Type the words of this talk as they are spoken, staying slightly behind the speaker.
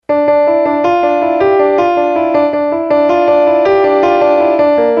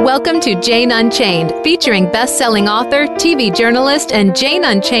Welcome to Jane Unchained, featuring best-selling author, TV journalist, and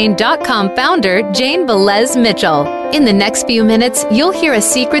JaneUnchained.com founder, Jane Velez Mitchell. In the next few minutes, you'll hear a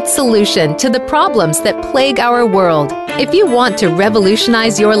secret solution to the problems that plague our world. If you want to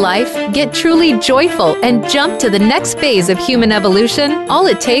revolutionize your life, get truly joyful, and jump to the next phase of human evolution, all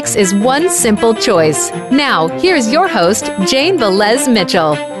it takes is one simple choice. Now, here's your host, Jane Velez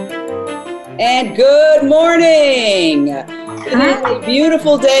Mitchell. And good morning. It is a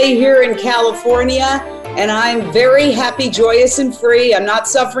beautiful day here in California, and I'm very happy, joyous, and free. I'm not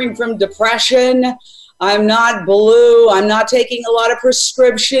suffering from depression. I'm not blue. I'm not taking a lot of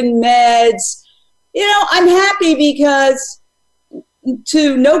prescription meds. You know, I'm happy because,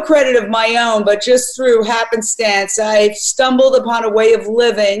 to no credit of my own, but just through happenstance, I've stumbled upon a way of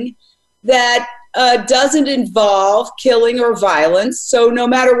living that doesn't involve killing or violence. So no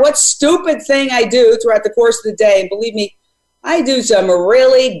matter what stupid thing I do throughout the course of the day, and believe me, I do some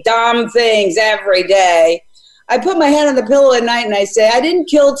really dumb things every day, I put my head on the pillow at night and I say, I didn't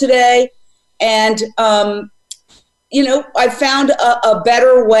kill today. And, I found a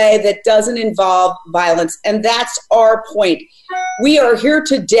better way that doesn't involve violence. And that's our point. We are here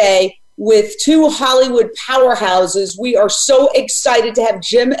today with two Hollywood powerhouses. We are so excited to have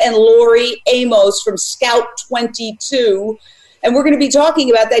Jim and Lori Amos from Scout 22. And we're going to be talking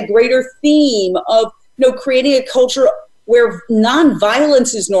about that greater theme of, creating a culture where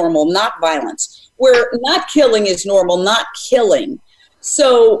nonviolence is normal, not violence, where not killing is normal, not killing.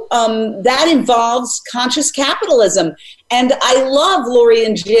 So that involves conscious capitalism. And I love, Lori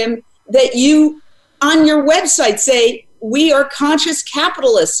and Jim, that you on your website say, we are conscious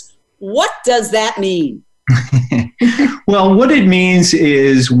capitalists. What does that mean? Well, what it means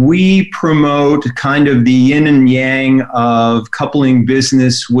is we promote kind of the yin and yang of coupling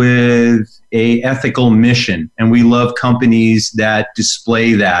business with a ethical mission. And we love companies that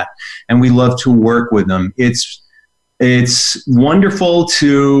display that, and we love to work with them. It's wonderful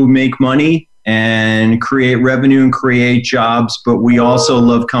to make money and create revenue and create jobs, but we also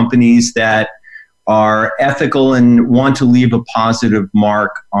love companies that are ethical and want to leave a positive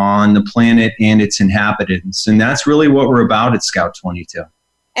mark on the planet and its inhabitants. And that's really what we're about at Scout 22.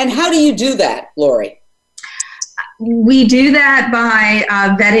 And how do you do that, Lori? We do that by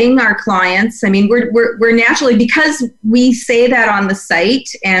vetting our clients. I mean, we're naturally, because we say that on the site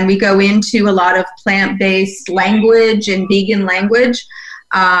and we go into a lot of plant-based language and vegan language,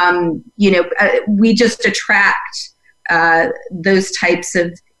 we just attract those types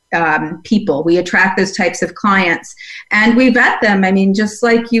of people. We attract those types of clients and we vet them. I mean, just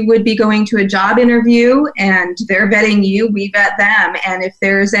like you would be going to a job interview and they're vetting you, we vet them. And if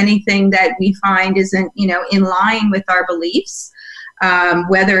there's anything that we find isn't, in line with our beliefs,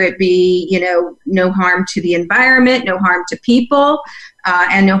 whether it be, no harm to the environment, no harm to people,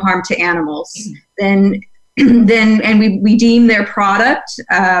 and no harm to animals, then we deem their product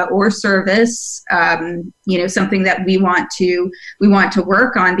or service, something that we want to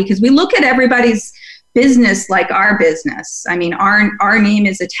work on, because we look at everybody's business like our business. I mean, our name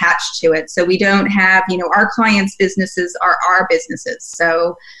is attached to it, so we don't have, our clients' businesses are our businesses.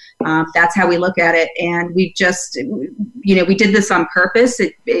 So that's how we look at it, and we just, we did this on purpose.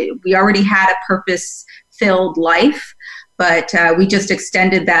 We already had a purpose-filled life, but we just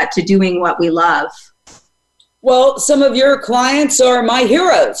extended that to doing what we love. Well, some of your clients are my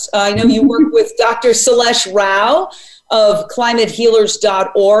heroes. I know you work with Dr. Sailesh Rao of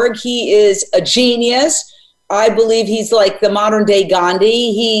climatehealers.org. He is a genius. I believe he's like the modern day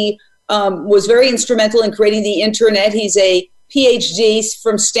Gandhi. He was very instrumental in creating the internet. He's a PhD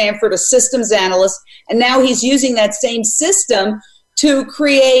from Stanford, a systems analyst, and now he's using that same system to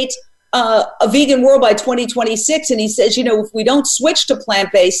create a vegan world by 2026. And he says, if we don't switch to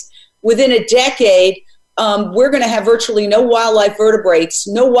plant-based within a decade, we're going to have virtually no wildlife vertebrates,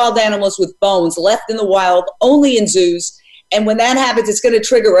 no wild animals with bones left in the wild, only in zoos. And when that happens, it's going to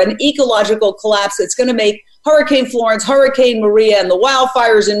trigger an ecological collapse that's going to make Hurricane Florence, Hurricane Maria, and the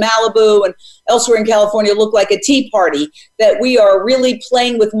wildfires in Malibu and elsewhere in California look like a tea party. That we are really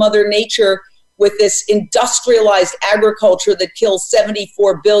playing with Mother Nature with this industrialized agriculture that kills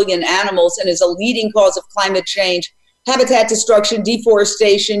 74 billion animals and is a leading cause of climate change, habitat destruction,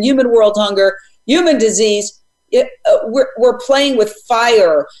 deforestation, human world hunger, human disease. We're playing with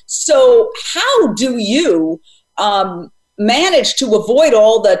fire. So how do you manage to avoid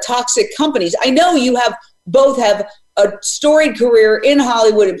all the toxic companies? I know you both have a storied career in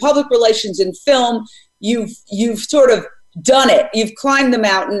Hollywood, in public relations, in film. You've sort of done it. You've climbed the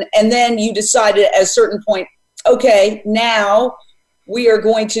mountain, and then you decided at a certain point, okay, now we are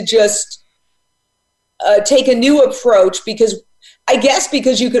going to just take a new approach, because I guess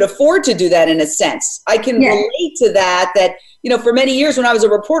because you could afford to do that in a sense. I can relate to that, for many years when I was a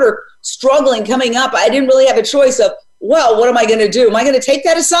reporter struggling, coming up, I didn't really have a choice of, well, what am I going to do? Am I going to take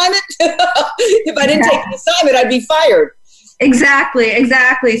that assignment? If I didn't take the assignment, I'd be fired. Exactly.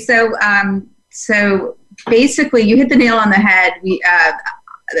 So basically you hit the nail on the head.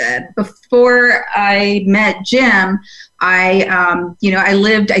 Before I met Jim, I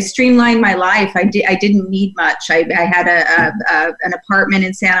streamlined my life. I didn't need much. I had an apartment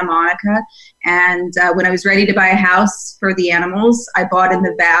in Santa Monica, and when I was ready to buy a house for the animals, I bought in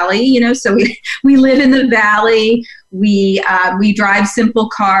the valley. So we live in the valley. We drive simple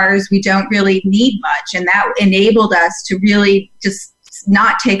cars. We don't really need much, and that enabled us to really just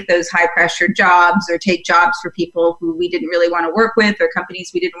not take those high pressure jobs or take jobs for people who we didn't really want to work with or companies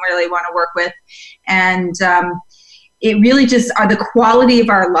we didn't really want to work with. And it really just, the quality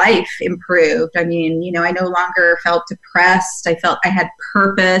of our life improved. I mean, I no longer felt depressed. I felt I had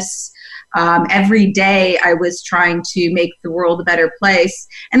purpose. Every day I was trying to make the world a better place.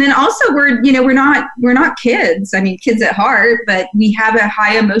 And then also we're not kids. I mean, kids at heart, but we have a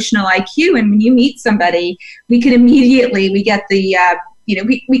high emotional IQ. And when you meet somebody, we can immediately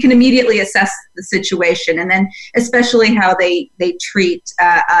assess the situation, and then especially how they treat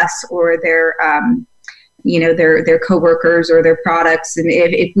us or their coworkers or their products. And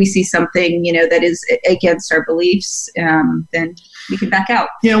if we see something, that is against our beliefs, then we can back out.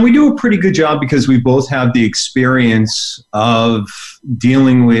 Yeah, we do a pretty good job because we both have the experience of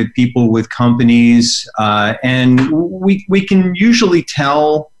dealing with people with companies, and we can usually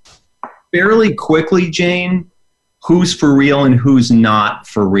tell fairly quickly, Jane, who's for real and who's not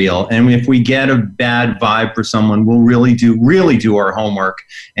for real. And if we get a bad vibe for someone, we'll really do our homework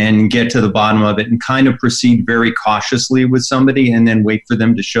and get to the bottom of it and kind of proceed very cautiously with somebody and then wait for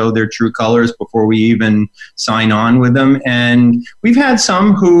them to show their true colors before we even sign on with them. And we've had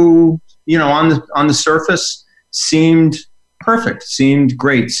some who, on the surface seemed perfect, seemed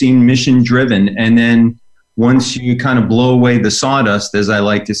great, seemed mission driven. And then once you kind of blow away the sawdust, as I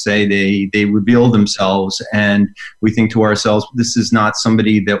like to say, they reveal themselves, and we think to ourselves, this is not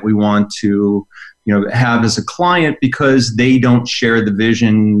somebody that we want to, have as a client because they don't share the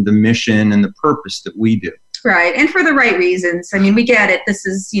vision, the mission, and the purpose that we do. Right, and for the right reasons. I mean, we get it. This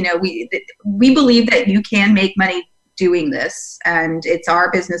is, we believe that you can make money doing this, and it's our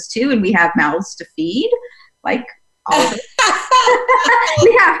business too, and we have mouths to feed, like all of it.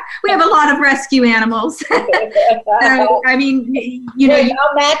 we have a lot of rescue animals. So, I mean,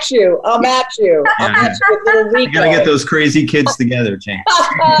 I'll match you. I'll match you with little Rico. You gotta get those crazy kids together, Jane.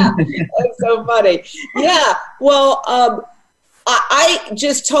 That's so funny. Yeah. Well, I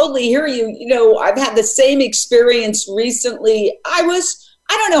just totally hear you. I've had the same experience recently. I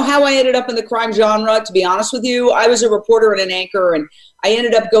don't know how I ended up in the crime genre, to be honest with you. I was a reporter and an anchor, and I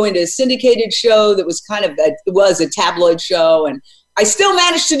ended up going to a syndicated show that was it was a tabloid show, and I still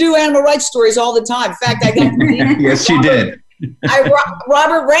managed to do animal rights stories all the time. In fact, I got yes, you did.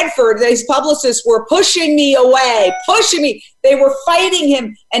 Robert Redford, his publicists were pushing me away, pushing me. They were fighting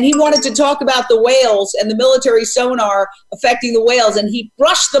him, and he wanted to talk about the whales and the military sonar affecting the whales, and he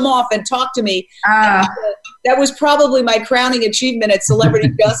brushed them off and talked to me. That was probably my crowning achievement at Celebrity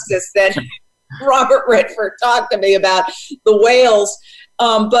Justice, that Robert Redford talked to me about the whales.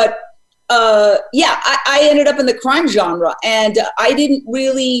 I ended up in the crime genre, and I didn't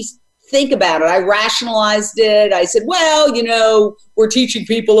really think about it. I rationalized it. I said, well, we're teaching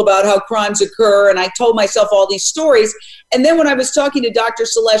people about how crimes occur. And I told myself all these stories. And then when I was talking to Dr.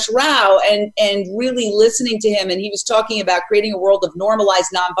 Salesh Rao and really listening to him, and he was talking about creating a world of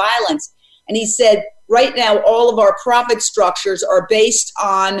normalized nonviolence. And he said, right now, all of our profit structures are based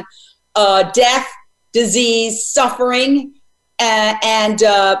on death, disease, suffering, and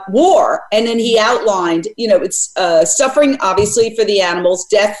war. And then he outlined, it's suffering, obviously, for the animals,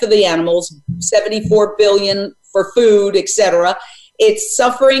 death for the animals, 74 billion for food, etc. It's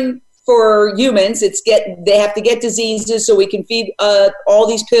suffering for humans. They have to get diseases so we can feed all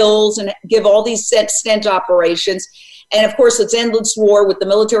these pills and give all these stent operations. And of course, it's endless war with the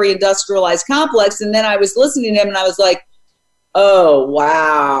military industrialized complex. And then I was listening to him and I was like, oh,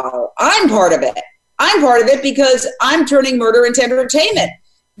 wow, I'm part of it. I'm part of it because I'm turning murder into entertainment.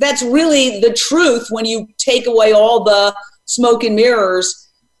 That's really the truth. When you take away all the smoke and mirrors,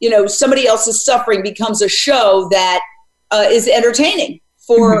 somebody else's suffering becomes a show that is entertaining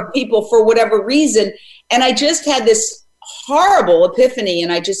for people for whatever reason. And I just had this horrible epiphany,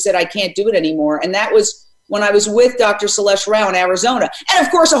 and I just said, I can't do it anymore. And that was when I was with Dr. Salesh Rao in Arizona. And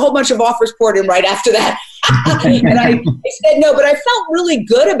of course, a whole bunch of offers poured in right after that. And I said no, but I felt really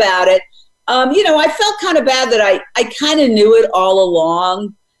good about it. I felt kind of bad that I kind of knew it all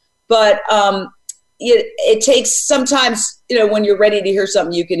along, but it takes sometimes, when you're ready to hear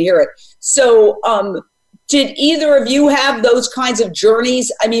something, you can hear it. So did either of you have those kinds of journeys?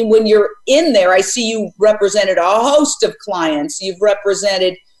 I mean, when you're in there, I see you represented a host of clients. You've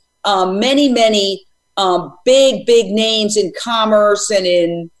represented many, many big names in commerce and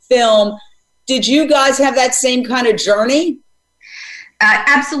in film. Did you guys have that same kind of journey?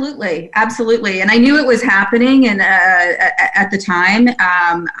 Absolutely. And I knew it was happening and at the time,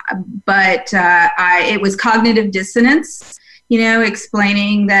 but it was cognitive dissonance,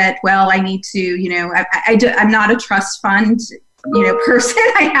 explaining that, well, I need to, I'm not a trust fund, person.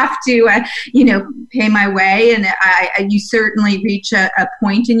 I have to, pay my way. And you certainly reach a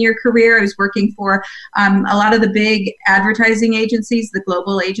point in your career. I was working for a lot of the big advertising agencies, the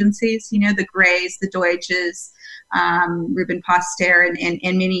global agencies, the Grays, the Deutsches, Ruben Poster,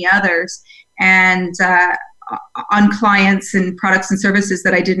 and many others. And on clients and products and services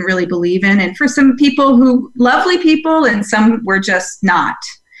that I didn't really believe in. And for some people lovely people, and some were just not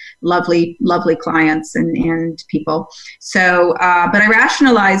lovely clients and people. So, but I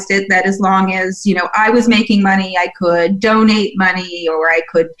rationalized it that as long as, I was making money, I could donate money or I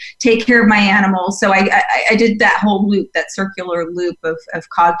could take care of my animals. So I did that whole loop, that circular loop of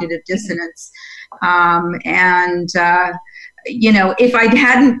cognitive dissonance. If I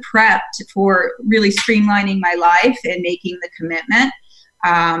hadn't prepped for really streamlining my life and making the commitment,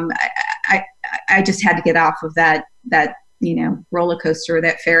 I just had to get off of that roller coaster,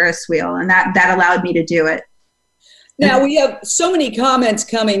 that Ferris wheel, and that allowed me to do it. Now we have so many comments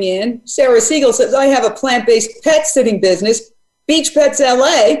coming in. Sarah Siegel says, I have a plant-based pet sitting business, Beach Pets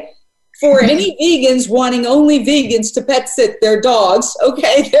LA, for any vegans wanting only vegans to pet sit their dogs.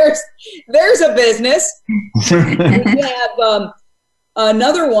 Okay, there's a business. We have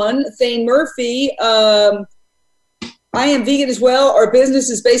another one, Thane Murphy. I am vegan as well. Our business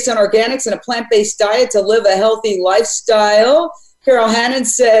is based on organics and a plant-based diet to live a healthy lifestyle. Carol Hannon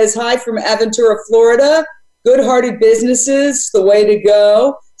says, hi from Aventura, Florida. Good-hearted businesses, the way to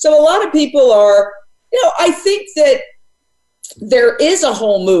go. So a lot of people are, I think that there is a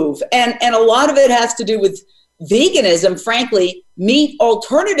whole move, and a lot of it has to do with veganism, frankly, meat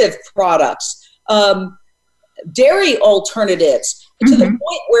alternative products, dairy alternatives, to the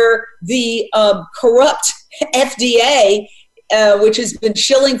point where the corrupt FDA, which has been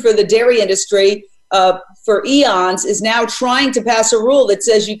shilling for the dairy industry for eons, is now trying to pass a rule that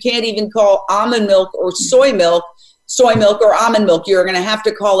says you can't even call almond milk or soy milk or almond milk. You're going to have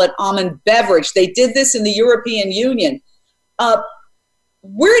to call it almond beverage. They did this in the European Union.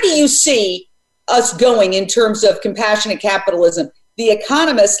 Where do you see us going in terms of compassionate capitalism? The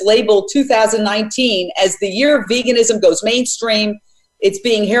Economist labeled 2019 as the year of veganism goes mainstream. It's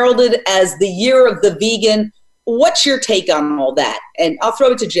being heralded as the year of the vegan. What's your take on all that? And I'll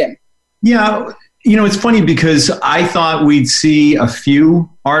throw it to Jim. Yeah, it's funny because I thought we'd see a few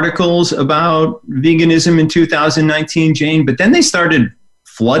articles about veganism in 2019, Jane, but then they started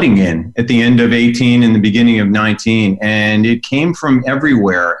flooding in at the end of 18 and the beginning of 19, and it came from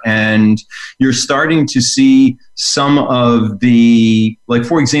everywhere. And you're starting to see some of the, like,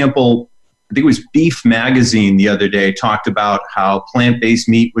 for example, I think it was Beef Magazine the other day talked about how plant-based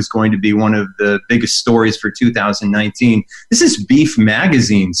meat was going to be one of the biggest stories for 2019. This is Beef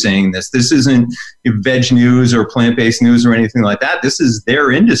Magazine saying this. This isn't Veg News or Plant-Based News or anything like that. This is their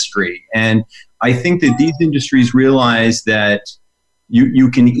industry. And I think that these industries realize that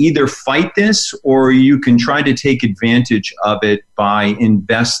you can either fight this or you can try to take advantage of it by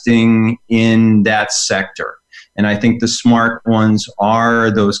investing in that sector. And I think the smart ones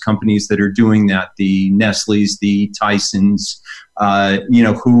are those companies that are doing that, the Nestle's, the Tysons,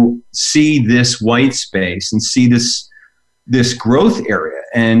 who see this white space and see this growth area.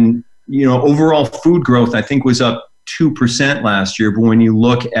 And, overall food growth, I think, was up 2% last year. But when you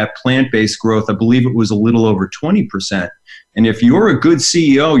look at plant-based growth, I believe it was a little over 20%. And if you're a good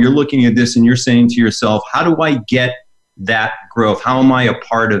CEO, you're looking at this and you're saying to yourself, how do I get that growth? How am I a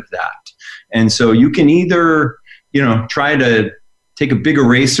part of that? And so you can either, try to take a big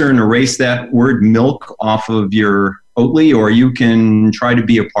eraser and erase that word milk off of your Oatly, or you can try to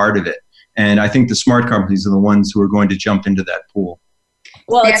be a part of it. And I think the smart companies are the ones who are going to jump into that pool.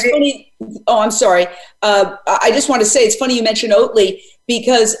 Well, it's funny. Oh, I'm sorry. I just want to say it's funny you mentioned Oatly,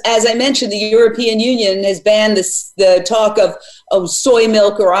 because as I mentioned, the European Union has banned the talk of soy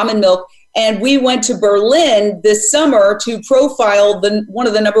milk or almond milk. And we went to Berlin this summer to profile one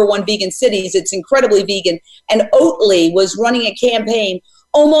of the number one vegan cities. It's incredibly vegan. And Oatly was running a campaign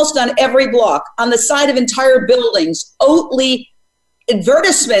almost on every block, on the side of entire buildings. Oatly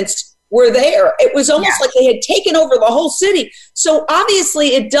advertisements were there. It was almost like they had taken over the whole city. So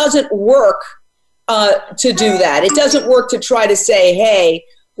obviously it doesn't work to do that. It doesn't work to try to say, hey,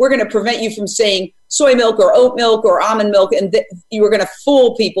 we're going to prevent you from saying soy milk or oat milk or almond milk, and you were going to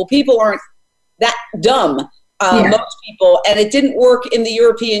fool people. People aren't that dumb, most people, and it didn't work in the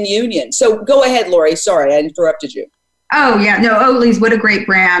European Union. So go ahead, Lori. Sorry, I interrupted you. Oh yeah, no, Oatly's, what a great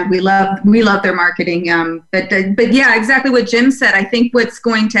brand. We love their marketing. But yeah, exactly what Jim said. I think what's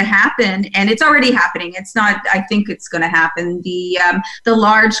going to happen, and it's already happening. It's not. I think it's going to happen. The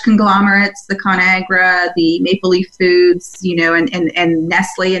large conglomerates, the ConAgra, the Maple Leaf Foods, and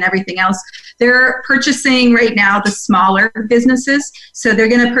Nestle and everything else. They're purchasing right now the smaller businesses. So they're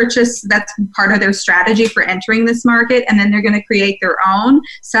going to purchase. That's part of their strategy for entering this market, and then they're going to create their own.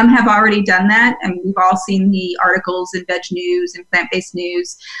 Some have already done that, and we've all seen the articles in Veg News and Plant-Based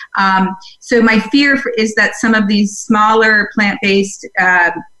News. So my fear is that some of these smaller plant-based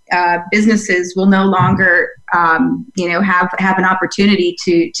businesses will no longer, have an opportunity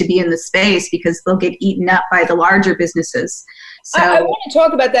to be in the space because they'll get eaten up by the larger businesses. So I want to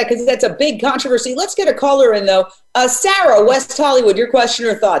talk about that because that's a big controversy. Let's get a caller in, though. Sarah, West Hollywood, your question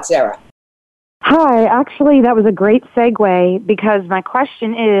or thought, Sarah? Hi. Actually, that was a great segue because my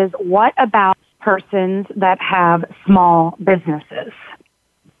question is, what about persons that have small businesses?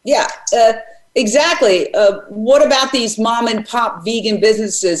 Yeah, exactly. What about these mom and pop vegan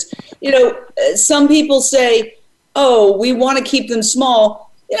businesses? Some people say, oh, we want to keep them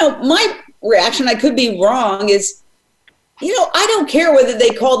small. My reaction, I could be wrong, is, I don't care whether they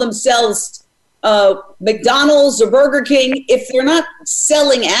call themselves McDonald's or Burger King. If they're not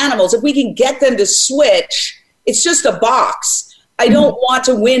selling animals, if we can get them to switch, it's just a box. I don't want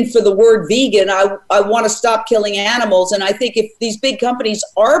to win for the word vegan. I want to stop killing animals. And I think if these big companies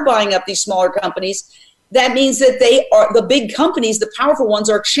are buying up these smaller companies, that means that the big companies, the powerful ones,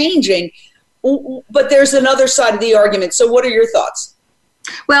 are changing. But there's another side of the argument. So what are your thoughts?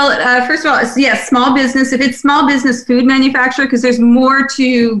 Well, first of all, yes, small business. If it's small business food manufacturer, because there's more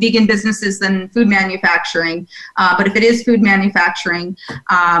to vegan businesses than food manufacturing. But if it is food manufacturing,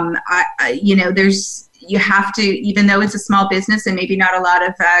 you have to, even though it's a small business and maybe not a lot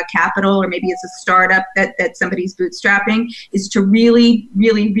of capital, or maybe it's a startup that somebody's bootstrapping, is to really,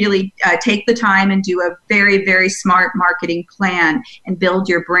 really, really take the time and do a very, very smart marketing plan and build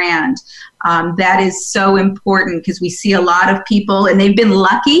your brand. That is so important because we see a lot of people, and they've been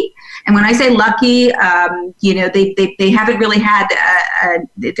lucky. And when I say lucky, they haven't really had,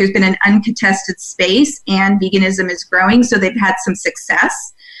 there's been an uncontested space, and veganism is growing, so they've had some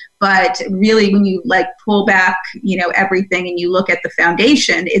success. But really, when you pull back, everything, and you look at the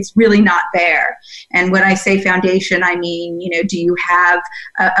foundation, it's really not there. And when I say foundation, I mean, do you have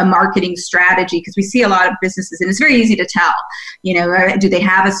a marketing strategy? Because we see a lot of businesses, and it's very easy to tell, do they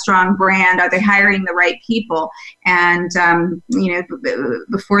have a strong brand? Are they hiring the right people? And,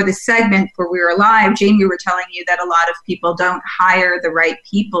 before this segment, where we were live, Jane, we were telling you that a lot of people don't hire the right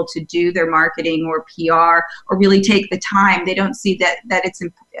people to do their marketing or PR, or really take the time. They don't see that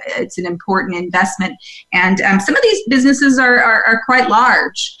it's an important investment. And some of these businesses are quite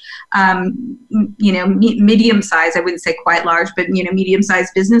large, medium-sized. I wouldn't say quite large, but,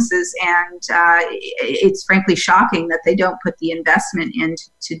 medium-sized businesses. And it's frankly shocking that they don't put the investment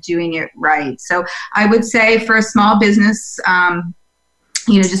into doing it right. So I would say for a small business,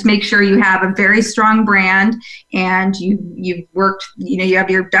 just make sure you have a very strong brand, and you've worked, you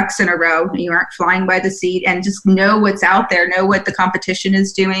have your ducks in a row. You aren't flying by the seat, and just know what's out there, know what the competition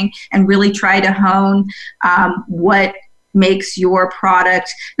is doing, and really try to hone what makes your product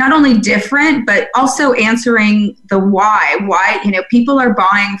not only different, but also answering the why. Why, people are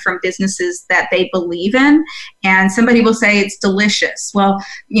buying from businesses that they believe in, and somebody will say it's delicious. Well,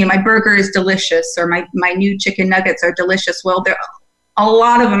 my burger is delicious, or my new chicken nuggets are delicious. Well, a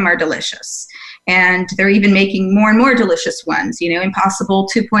lot of them are delicious, and they're even making more and more delicious ones. Impossible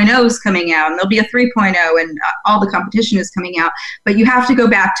 2.0 is coming out, and there'll be a 3.0, and all the competition is coming out. But you have to go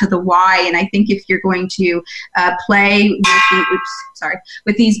back to the why. And I think if you're going to play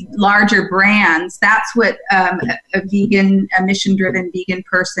with these larger brands, that's what a mission-driven vegan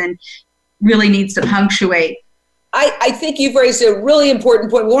person really needs to punctuate. I think you've raised a really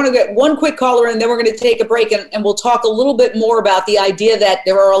important point. We want to get one quick caller in, then we're going to take a break, and we'll talk a little bit more about the idea that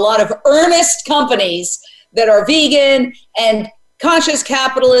there are a lot of earnest companies that are vegan and conscious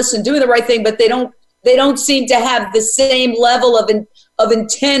capitalists and doing the right thing, but they don't seem to have the same level of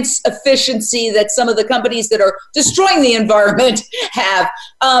intense efficiency that some of the companies that are destroying the environment have.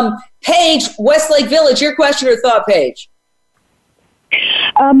 Paige, Westlake Village, your question or thought, Paige?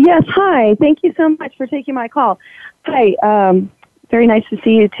 Yes, hi. Thank you so much for taking my call. Hi, Very nice to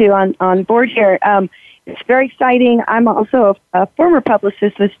see you two on board here. It's very exciting. I'm also a former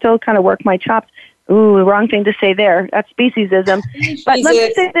publicist and still kind of work my chops. Ooh, wrong thing to say there. That's speciesism. But let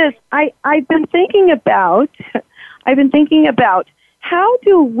me say this. I've been thinking about how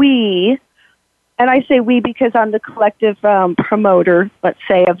do we, and I say we because I'm the collective promoter, let's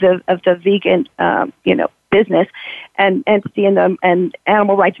say, of the vegan business and entity and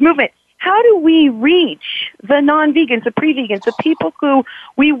animal rights movement. How do we reach the non-vegans, the pre-vegans, the people who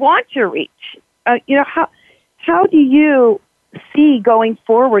we want to reach? How do you see going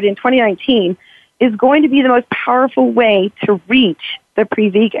forward in 2019 is going to be the most powerful way to reach the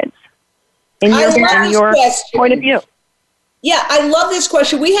pre-vegans in your point of view? Yeah, I love this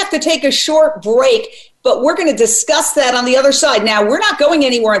question. We have to take a short break, but we're going to discuss that on the other side. Now, we're not going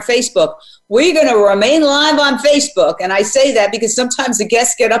anywhere on Facebook. We're going to remain live on Facebook. And I say that because sometimes the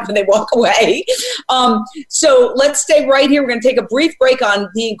guests get up and they walk away. So let's stay right here. We're going to take a brief break on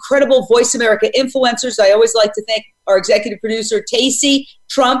the incredible Voice America influencers. I always like to thank our executive producer, Tacey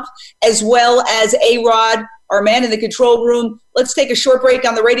Trump, as well as A-Rod, our man in the control room. Let's take a short break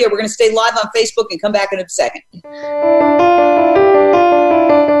on the radio. We're going to stay live on Facebook and come back in a second.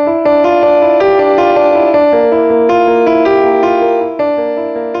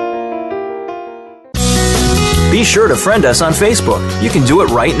 Be sure to friend us on Facebook. You can do it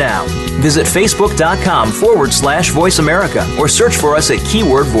right now. Visit facebook.com/Voice America or search for us at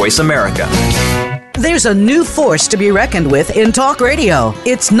keyword Voice America. There's a new force to be reckoned with in talk radio.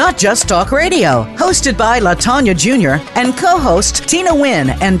 It's Not Just Talk Radio, hosted by LaTanya Jr. and co-hosts Tina Wynn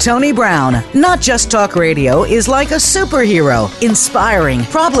and Tony Brown. Not Just Talk Radio is like a superhero, inspiring,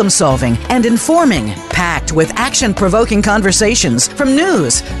 problem-solving, and informing, packed with action-provoking conversations from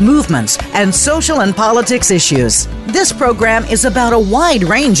news, movements, and social and politics issues. This program is about a wide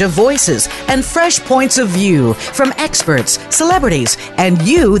range of voices and fresh points of view from experts, celebrities, and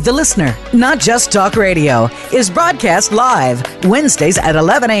you, the listener. Not Just Talk Radio is broadcast live Wednesdays at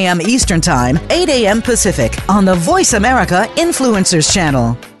 11 a.m. Eastern Time, 8 a.m. Pacific on the Voice America Influencers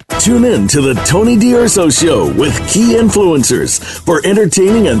channel. Tune in to the Tony D'Urso Show with key influencers for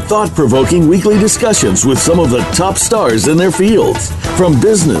entertaining and thought-provoking weekly discussions with some of the top stars in their fields. From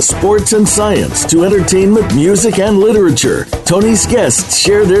business, sports, and science to entertainment, music, and literature, Tony's guests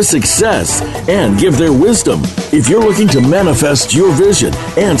share their success and give their wisdom. If you're looking to manifest your vision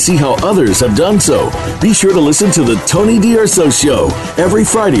and see how others have done so, be sure to listen to the Tony D'Urso Show every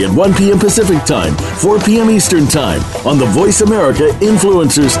Friday at 1 p.m. Pacific Time, 4 p.m. Eastern Time on the Voice America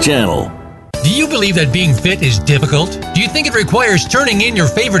Influencers channel. Do you believe that being fit is difficult? Do you think it requires turning in your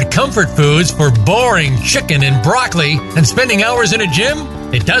favorite comfort foods for boring chicken and broccoli and spending hours in a gym?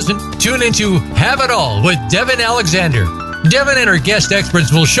 It doesn't. Tune into Have It All with Devin Alexander. Devin and her guest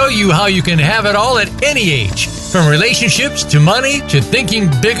experts will show you how you can have it all at any age, from relationships to money to thinking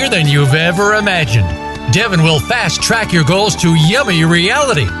bigger than you've ever imagined. Devin will fast-track your goals to yummy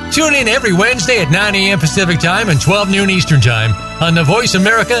reality. Tune in every Wednesday at 9 a.m. Pacific Time and 12 noon Eastern Time on the Voice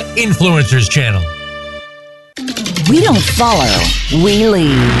America Influencers channel. We don't follow, we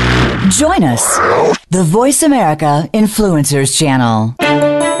lead. Join us, the Voice America Influencers channel.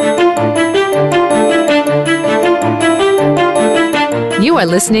 You are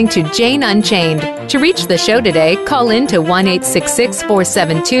listening to Jane Unchained. To reach the show today, call in to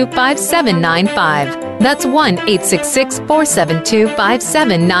 1-866-472-5795. That's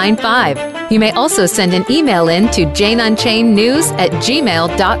 1-866-472-5795. You may also send an email in to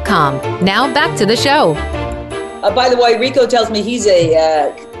janeunchainednews@gmail.com. Now back to the show. By the way, Rico tells me he's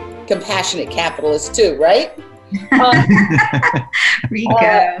a compassionate capitalist too, right?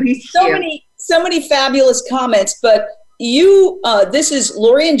 Rico, he's so many fabulous comments, but this is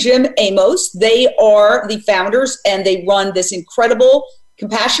Lori and Jim Amos. They are the founders and they run this incredible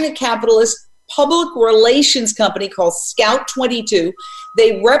compassionate capitalist public relations company called Scout 22.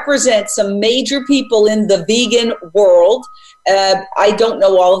 They represent some major people in the vegan world. I don't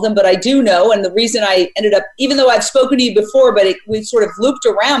know all of them, but I do know. And the reason I ended up, even though I've spoken to you before, but we sort of looped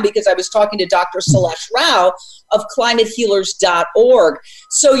around because I was talking to Dr. Celeste Rao of climatehealers.org.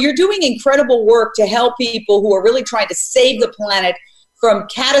 So you're doing incredible work to help people who are really trying to save the planet from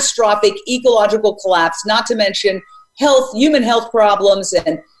catastrophic ecological collapse, not to mention human health problems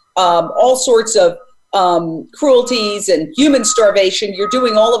and all sorts of cruelties and human starvation. You're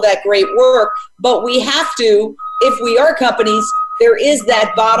doing all of that great work, but we have to, if we are companies, there is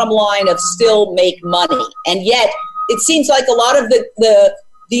that bottom line of still make money. And yet it seems like a lot of the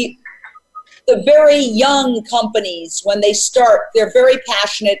very young companies, when they start, they're very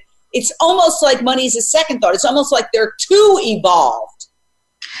passionate. It's almost like money's a second thought. It's almost like they're too evolved.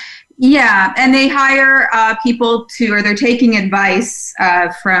 Yeah, and they hire people or they're taking advice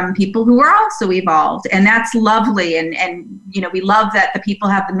from people who are also evolved, and that's lovely. And we love that the people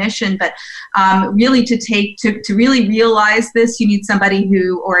have the mission, but really to really realize this, you need somebody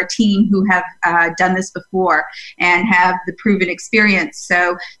or a team who have done this before and have the proven experience.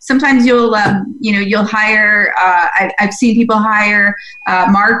 So sometimes you'll hire. I've seen people hire a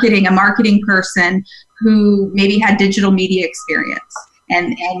marketing person who maybe had digital media experience.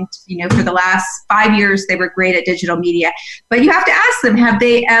 And for the last 5 years, they were great at digital media. But you have to ask them, have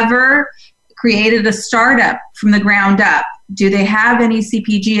they ever created a startup from the ground up? Do they have any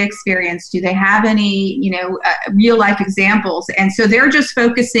CPG experience? Do they have any, real life examples? And so they're just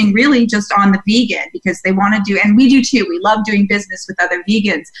focusing really just on the vegan because they want to do, and we do too. We love doing business with other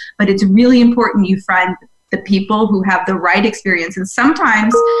vegans, but it's really important you find the people who have the right experience. And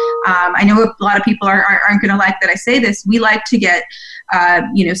sometimes, I know a lot of people aren't going to like that I say this, we like to get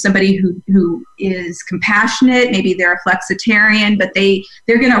somebody who is compassionate, maybe they're a flexitarian, but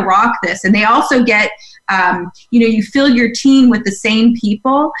they're going to rock this. And they also get, you fill your team with the same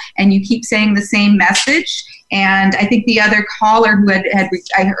people and you keep saying the same message. And I think the other caller who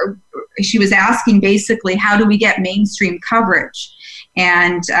I heard, she was asking basically, how do we get mainstream coverage?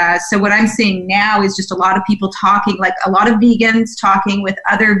 And so what I'm seeing now is just a lot of people talking, like a lot of vegans talking with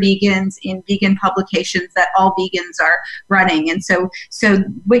other vegans in vegan publications that all vegans are running. And so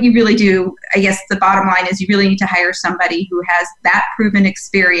what you really do, I guess the bottom line is you really need to hire somebody who has that proven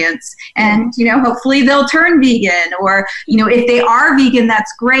experience. And, hopefully they'll turn vegan, or, if they are vegan,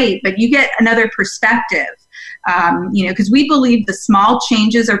 that's great, but you get another perspective. Because we believe the small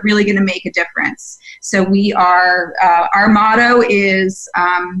changes are really going to make a difference. So our motto is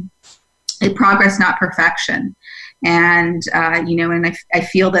progress, not perfection. And, and I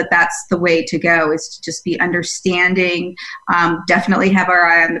feel that that's the way to go, is to just be understanding, definitely have our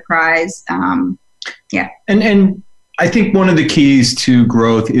eye on the prize. Yeah. And I think one of the keys to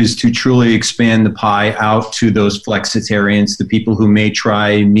growth is to truly expand the pie out to those flexitarians, the people who may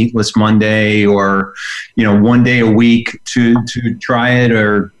try Meatless Monday or, one day a week to try it,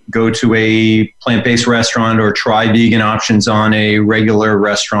 or go to a plant-based restaurant or try vegan options on a regular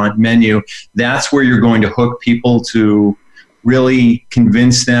restaurant menu. That's where you're going to hook people, to really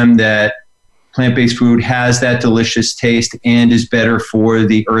convince them that plant-based food has that delicious taste and is better for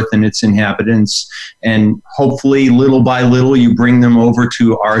the earth and its inhabitants. And hopefully, little by little, you bring them over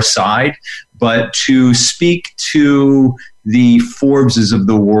to our side. But to speak to the Forbeses of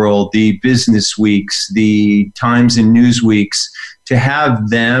the world, the Business Weeks, the Times and Newsweeks, to have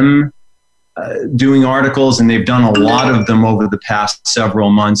them doing articles, and they've done a lot of them over the past several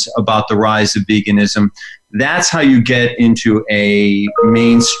months, about the rise of veganism. That's how you get into a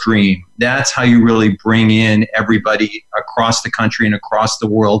mainstream. That's how you really bring in everybody across the country and across the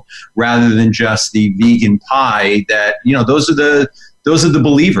world, rather than just the vegan pie that, those are the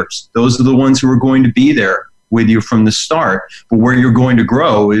believers. Those are the ones who are going to be there with you from the start. But where you're going to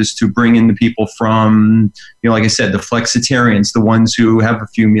grow is to bring in the people from, like I said, the flexitarians, the ones who have a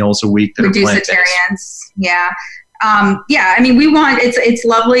few meals a week that are plant-based. Yeah. We want, it's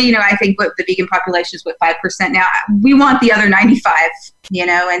lovely. I think what the vegan population is 5% now. We want the other 95,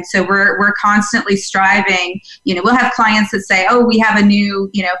 and so we're constantly striving. We'll have clients that say, oh, we have a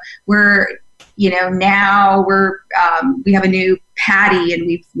new, now we have a new patty and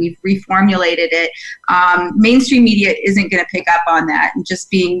we've reformulated it. Mainstream media isn't going to pick up on that, and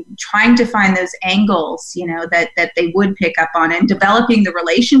just trying to find those angles, that they would pick up on, and developing the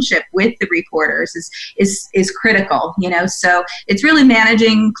relationship with the reporters is critical, so it's really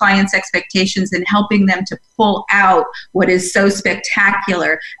managing clients' expectations and helping them to pull out what is so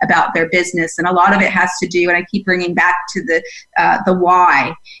spectacular about their business. And a lot of it has to do, and I keep bringing back to the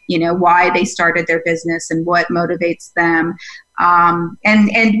why, why they started their business and what motivates them.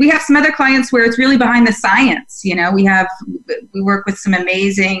 And we have some other clients where it's really behind the science. We work with some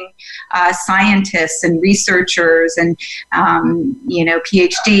amazing scientists and researchers and,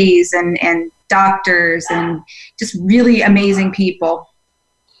 PhDs and doctors and just really amazing people.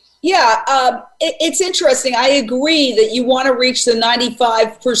 Yeah, it's interesting. I agree that you want to reach the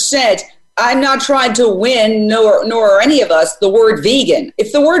 95%. I'm not trying to win, nor are any of us, the word vegan.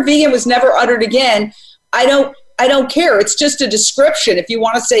 If the word vegan was never uttered again, I don't care. It's just a description if you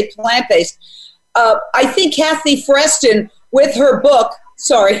want to say plant-based. I think Kathy Freston, with her book,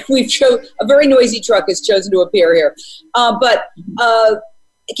 sorry, a very noisy truck has chosen to appear here. But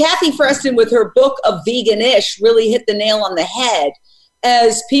Kathy Freston, with her book of Veganish, really hit the nail on the head.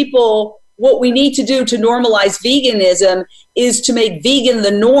 As people what we need to do to normalize veganism is to make vegan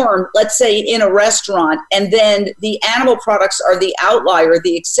the norm, let's say in a restaurant, and then the animal products are the outlier,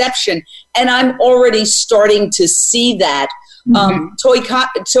 the exception. And I'm already starting to see that. Tokaia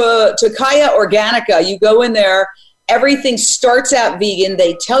Organica, you go in there, everything starts out vegan.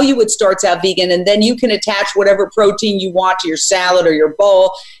 They tell you it starts out vegan, and then you can attach whatever protein you want to your salad or your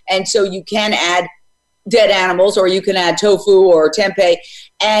bowl. And so you can add dead animals, or you can add tofu or tempeh.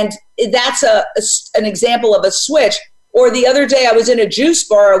 And that's an example of a switch. Or the other day I was in a juice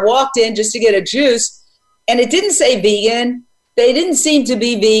bar. I walked in just to get a juice, and it didn't say vegan. They didn't seem to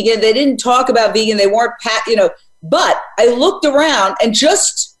be vegan. They didn't talk about vegan. They weren't, but I looked around, and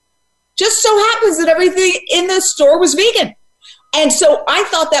just so happens that everything in the store was vegan. And so I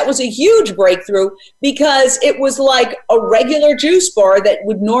thought that was a huge breakthrough, because it was like a regular juice bar that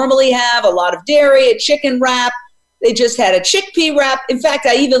would normally have a lot of dairy, a chicken wrap. They just had a chickpea wrap. In fact,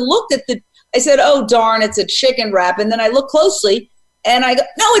 I even looked at I said, oh, darn, it's a chicken wrap. And then I looked closely, and I go,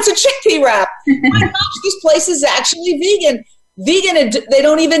 no, it's a chickpea wrap. My gosh, this place is actually vegan. Vegan, and they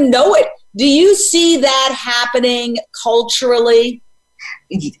don't even know it. Do you see that happening culturally?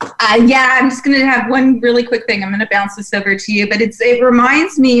 Yeah, I'm just going to have one really quick thing. I'm going to bounce this over to you, but it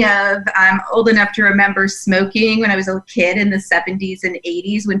reminds me of, I'm old enough to remember smoking when I was a kid in the 70s and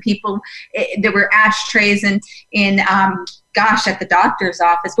 80s, when there were ashtrays at the doctor's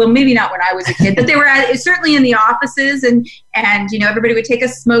office. Well, maybe not when I was a kid, but they were certainly in the offices, and everybody would take a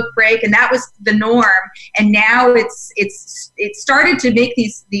smoke break, and that was the norm. And now it started to make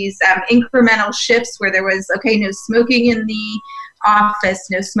these incremental shifts where there was, okay, no smoking in the office,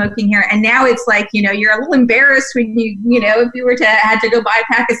 no smoking here, and now it's like, you're a little embarrassed when if you were to had to go buy a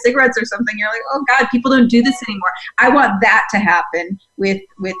pack of cigarettes or something, you're like, oh God, people don't do this anymore. I want that to happen with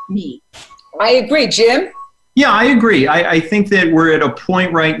me. I agree. Jim? Yeah, I agree. I think that we're at a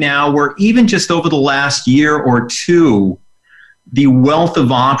point right now where even just over the last year or two, the wealth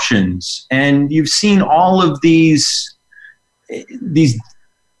of options, and you've seen all of these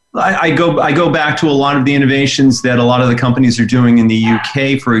I go back to a lot of the innovations that a lot of the companies are doing in the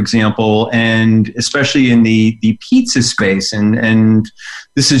UK, for example, and especially in the pizza space. And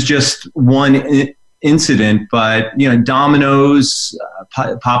this is just one incident, but Domino's,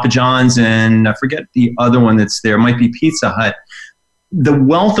 Papa John's, and I forget the other one that's there. It might be Pizza Hut. The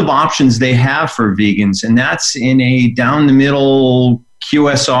wealth of options they have for vegans, and that's in a down the middle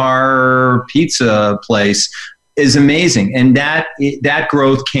QSR pizza place, is amazing. And that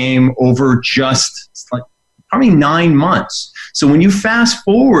growth came over just like probably 9 months. So when you fast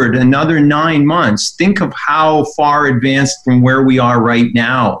forward another 9 months, think of how far advanced from where we are right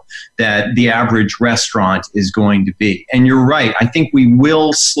now that the average restaurant is going to be. And you're right. I think we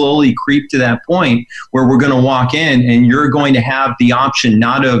will slowly creep to that point where we're going to walk in and you're going to have the option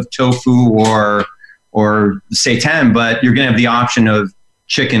not of tofu or seitan, but you're going to have the option of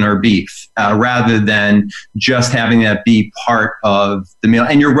chicken or beef, rather than just having that be part of the meal.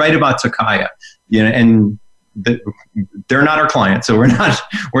 And you're right about Tokaia, and they're not our clients, so we're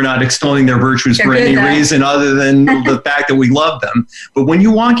not extolling their virtues for any reason other than the fact that we love them. But when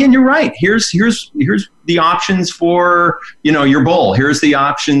you walk in, you're right. Here's the options for your bowl. Here's the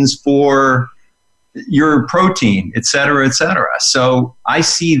options for your protein, et cetera, et cetera. So I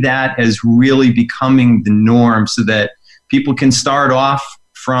see that as really becoming the norm, so that people can start off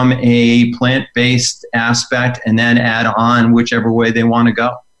from a plant-based aspect and then add on whichever way they want to go.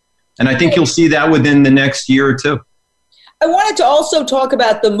 And I think you'll see that within the next year or two. I wanted to also talk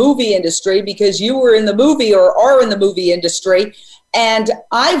about the movie industry, because you were in the movie or are in the movie industry. And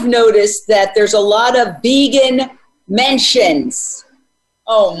I've noticed that there's a lot of vegan mentions.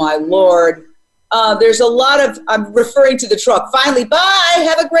 Oh, my Lord. There's a lot of, I'm referring to the truck. Finally, bye,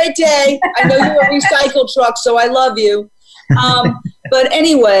 have a great day. I know you're a recycle truck, so I love you. But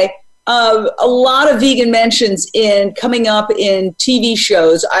anyway, a lot of vegan mentions coming up in TV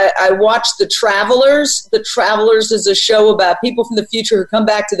shows. I watched The Travelers. The Travelers is a show about people from the future who come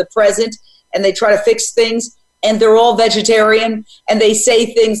back to the present and they try to fix things, and they're all vegetarian, and they say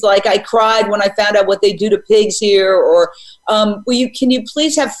things like, I cried when I found out what they do to pigs here, or can you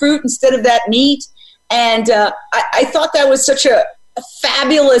please have fruit instead of that meat? And I thought that was such a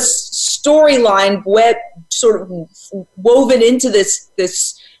fabulous storyline sort of woven into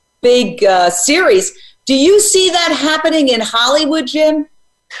this big series. Do you see that happening in Hollywood, Jim?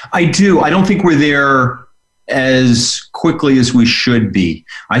 I do. I don't think we're there as quickly as we should be.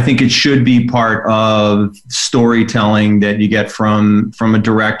 I think it should be part of storytelling that you get from a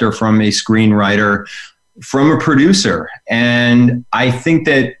director, from a screenwriter, from a producer. And I think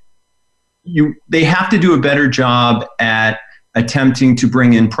that they have to do a better job at attempting to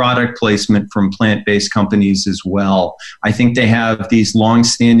bring in product placement from plant-based companies as well. I think they have these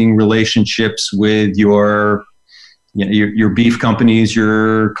long-standing relationships with your beef companies,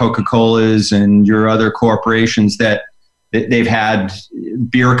 your Coca-Colas, and your other corporations that they've had,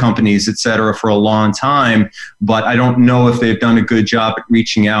 beer companies, et cetera, for a long time. But I don't know if they've done a good job at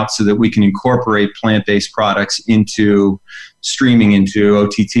reaching out so that we can incorporate plant-based products into streaming, into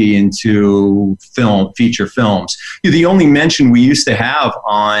OTT, into feature films. The only mention we used to have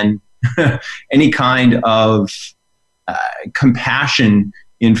on any kind of compassion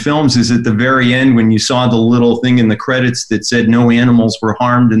in films is at the very end when you saw the little thing in the credits that said no animals were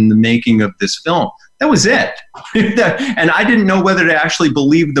harmed in the making of this film. That was it. And I didn't know whether to actually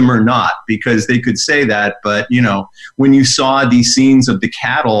believe them or not, because they could say that. But, when you saw these scenes of the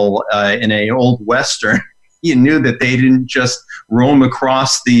cattle in an old Western, you knew that they didn't just roam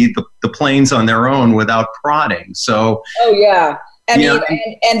across the plains on their own without prodding. So, oh, yeah. And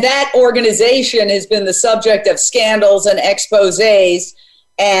that organization has been the subject of scandals and exposés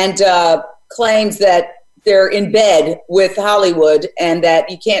and claims that they're in bed with Hollywood and that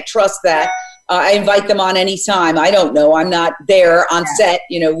you can't trust that. I invite them on anytime. I don't know. I'm not there on set.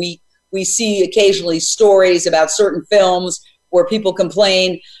 We see occasionally stories about certain films where people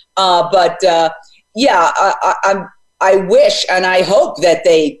complain. I wish and I hope that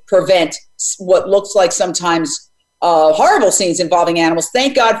they prevent what looks like sometimes horrible scenes involving animals.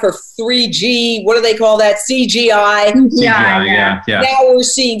 Thank God for 3G. What do they call that? CGI. Yeah. Now we're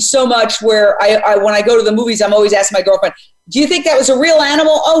seeing so much where I when I go to the movies, I'm always asking my girlfriend, do you think that was a real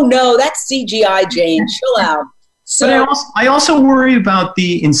animal? Oh, no, that's CGI, Jane. Chill out. So, but I also worry about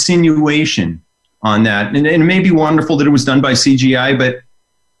the insinuation on that. And it may be wonderful that it was done by CGI, but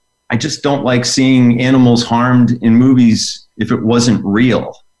I just don't like seeing animals harmed in movies if it wasn't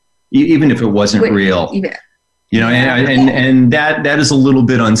real, even if it wasn't real. Yeah. And that is a little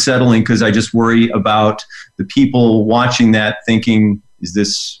bit unsettling because I just worry about the people watching that thinking, is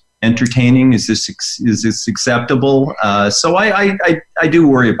this entertaining? Is this acceptable? So I do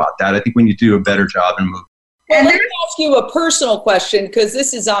worry about that. I think we need to do a better job in movies. Well, let me ask you a personal question because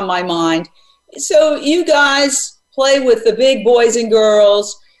this is on my mind. So you guys play with the big boys and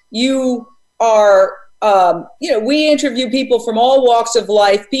girls. You are, we interview people from all walks of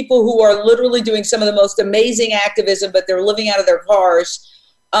life, people who are literally doing some of the most amazing activism, but they're living out of their cars,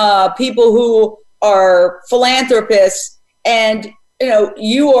 people who are philanthropists, and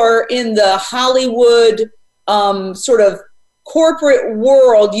you are in the Hollywood sort of corporate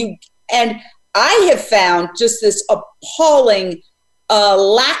world. And I have found just this appalling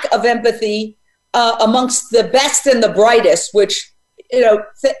lack of empathy amongst the best and the brightest, which,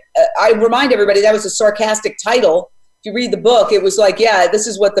 I remind everybody that was a sarcastic title. If you read the book, it was like, yeah, this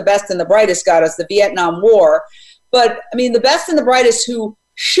is what the best and the brightest got us, the Vietnam War. But, I mean, the best and the brightest who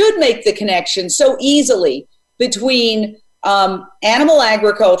should make the connection so easily between animal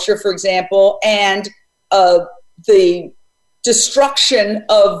agriculture, for example, and the destruction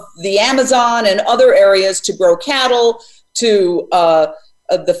of the Amazon and other areas to grow cattle, to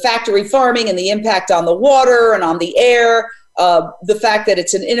the factory farming and the impact on the water and on the air, the fact that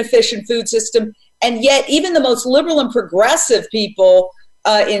it's an inefficient food system. And yet even the most liberal and progressive people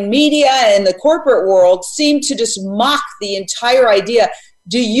in media and the corporate world seem to just mock the entire idea.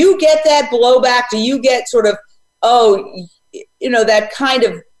 Do you get that blowback? Do you get sort of, that kind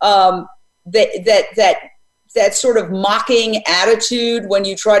of that sort of mocking attitude when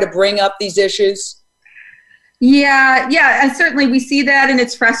you try to bring up these issues? Yeah, and certainly we see that, and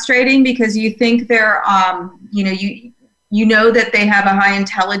it's frustrating because you think they're, you know that they have a high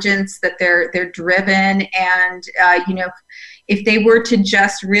intelligence, that they're driven, and if they were to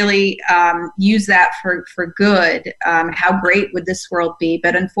just really use that for good, how great would this world be?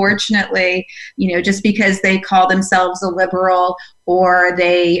 But unfortunately, just because they call themselves a liberal, or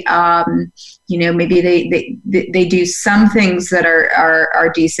they, maybe they do some things that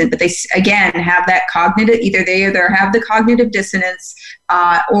are decent, but they again have that cognitive. Either they have the cognitive dissonance,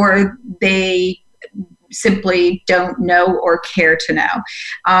 or they simply don't know or care to know.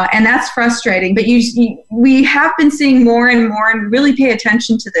 And that's frustrating. But we have been seeing more and more, and really pay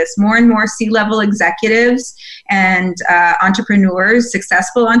attention to this, more and more C-level executives and entrepreneurs,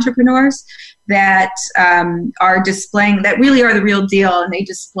 successful entrepreneurs, that are displaying, that really are the real deal, and they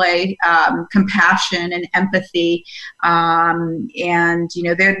display compassion and empathy, and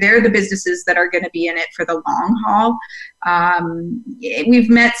they're the businesses that are going to be in it for the long haul. We've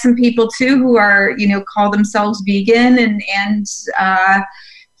met some people too who are call themselves vegan and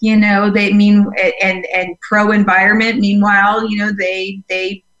they mean and pro environment. Meanwhile,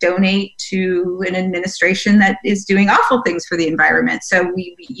 they donate to an administration that is doing awful things for the environment. So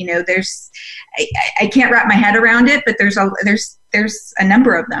I can't wrap my head around it, but there's a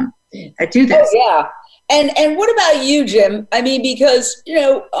number of them that do this. Oh, yeah. And what about you, Jim? I mean, because,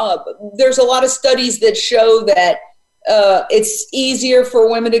 there's a lot of studies that show that it's easier for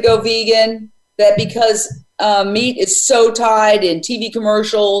women to go vegan, that because meat is so tied in TV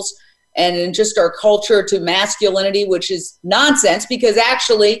commercials and in just our culture to masculinity, which is nonsense, because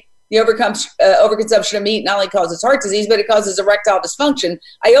actually the overconsumption of meat not only causes heart disease, but it causes erectile dysfunction.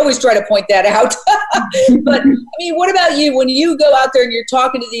 I always try to point that out. But I mean, what about you? When you go out there and you're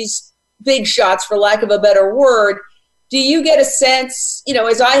talking to these big shots, for lack of a better word, do you get a sense,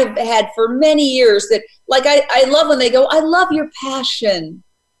 as I have had for many years, that like, I love when they go, I love your passion.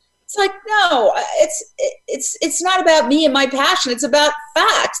 It's like, no, it's not about me and my passion. It's about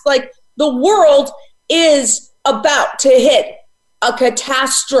facts. Like, the world is about to hit a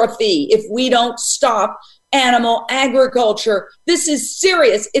catastrophe if we don't stop animal agriculture. This is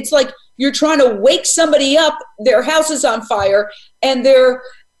serious. It's like you're trying to wake somebody up, their house is on fire, and they're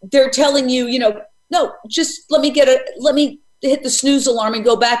telling you, no, just let me hit the snooze alarm and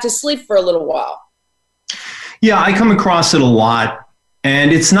go back to sleep for a little while. Yeah, I come across it a lot.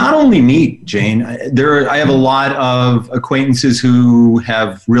 And it's not only meat, Jane. I have a lot of acquaintances who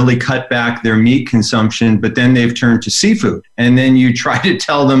have really cut back their meat consumption, but then they've turned to seafood. And then you try to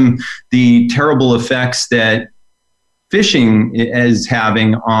tell them the terrible effects that fishing is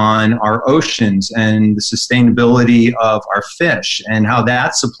having on our oceans and the sustainability of our fish, and how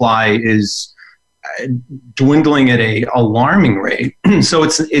that supply is dwindling at an alarming rate. So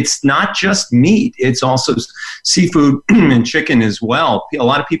it's not just meat; it's also seafood and chicken as well. A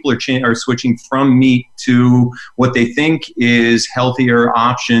lot of people are switching from meat to what they think is healthier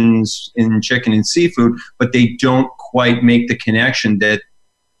options in chicken and seafood, but they don't quite make the connection that,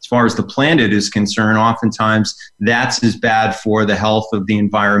 as far as the planet is concerned, oftentimes that's as bad for the health of the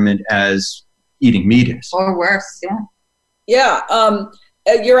environment as eating meat is. Or worse, yeah. Yeah.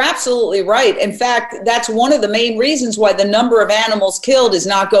 You're absolutely right. In fact, that's one of the main reasons why the number of animals killed is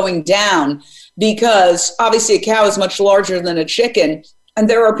not going down, because obviously a cow is much larger than a chicken. And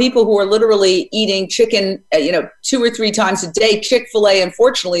there are people who are literally eating chicken, 2 or 3 times a day. Chick-fil-A,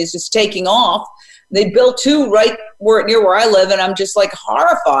 unfortunately, is just taking off. They built 2 right near where I live, and I'm just like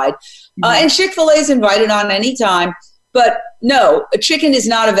horrified. Mm-hmm. And Chick-fil-A is invited on any time. But no, a chicken is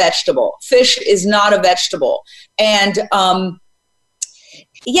not a vegetable. Fish is not a vegetable. And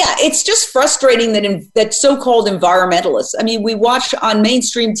yeah, it's just frustrating that so-called environmentalists, I mean, we watch on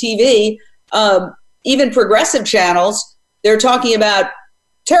mainstream TV, even progressive channels, they're talking about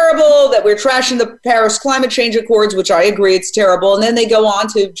terrible, that we're trashing the Paris climate change accords, which I agree it's terrible. And then they go on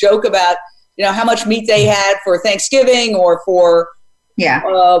to joke about, how much meat they had for Thanksgiving or for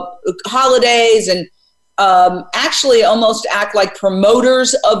holidays, and actually almost act like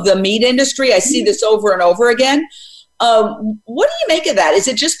promoters of the meat industry. I see this over and over again. What do you make of that? Is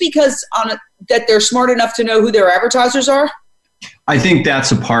it just because that they're smart enough to know who their advertisers are? I think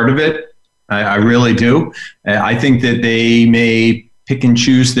that's a part of it. I really do. I think that they may pick and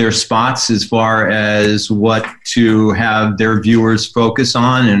choose their spots as far as what to have their viewers focus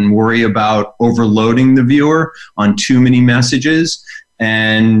on, and worry about overloading the viewer on too many messages.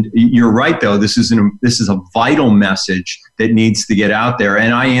 And you're right, though. This is a vital message that needs to get out there.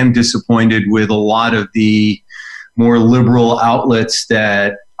 And I am disappointed with a lot of the more liberal outlets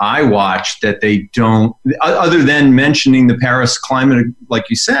that I watch, that they don't, other than mentioning the Paris climate, like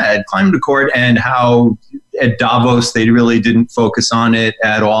you said, climate accord, and how at Davos they really didn't focus on it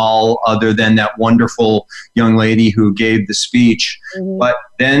at all, other than that wonderful young lady who gave the speech. Mm-hmm. But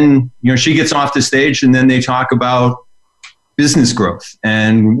then, she gets off the stage and then they talk about business growth.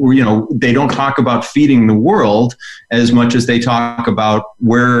 And, they don't talk about feeding the world as much as they talk about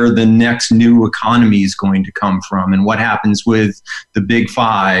where the next new economy is going to come from and what happens with the big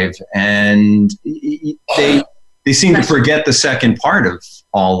 5. And they seem to forget the second part of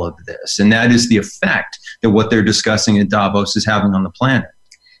all of this. And that is the effect that what they're discussing at Davos is having on the planet.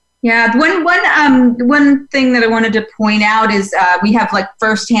 Yeah, one thing that I wanted to point out is we have like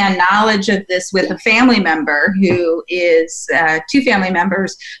firsthand knowledge of this with a family member who is 2 family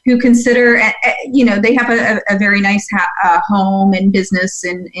members who consider, they have a very nice home and business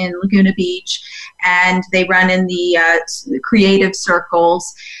in Laguna Beach, and they run in the creative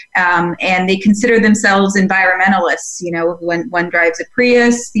circles, and they consider themselves environmentalists. When one drives a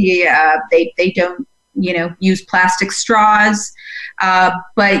Prius, they don't use plastic straws.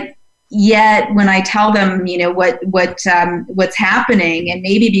 But yet when I tell them, what's happening, and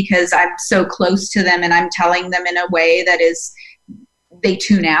maybe because I'm so close to them and I'm telling them in a way that is they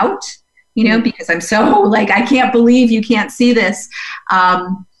tune out, because I'm so like, I can't believe you can't see this.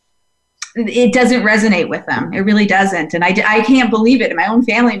 It doesn't resonate with them. It really doesn't. And I can't believe it. And my own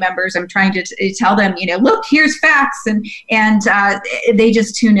family members, I'm trying to tell them, look, here's facts. And they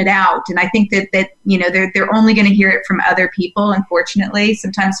just tune it out. And I think that they're only going to hear it from other people. Unfortunately,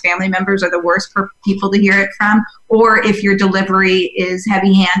 sometimes family members are the worst for people to hear it from, or if your delivery is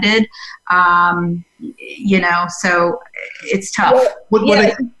heavy handed, so it's tough.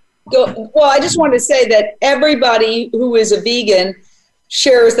 Well, I just wanted to say that everybody who is a vegan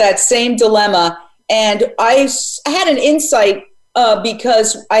shares that same dilemma. And I had an insight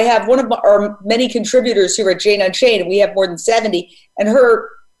because I have one of our many contributors here at Jane Unchained, and we have more than 70, and her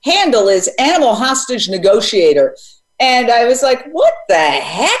handle is Animal Hostage Negotiator. And I was like, what the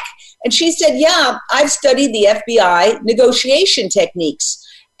heck? And she said, yeah, I've studied the FBI negotiation techniques.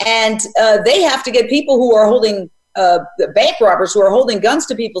 And they have to get people who are holding the bank robbers who are holding guns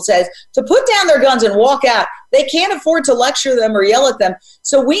to people's heads to put down their guns and walk out. They can't afford to lecture them or yell at them.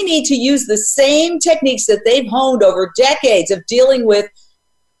 So we need to use the same techniques that they've honed over decades of dealing with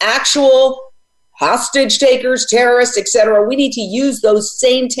actual hostage takers, terrorists, etc. We need to use those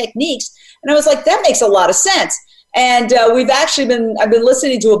same techniques. And I was like, that makes a lot of sense. And I've been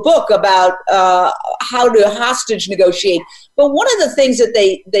listening to a book about how to hostage negotiate. But one of the things that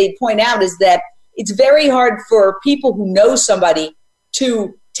they point out is that it's very hard for people who know somebody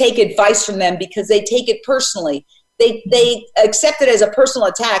to take advice from them because they take it personally. They accept it as a personal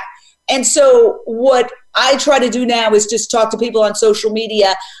attack. And so what I try to do now is just talk to people on social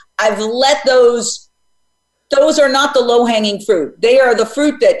media. I've let those are not the low-hanging fruit. They are the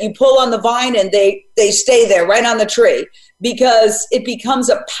fruit that you pull on the vine and they stay there right on the tree, because it becomes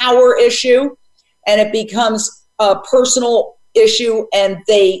a power issue and it becomes a personal issue, and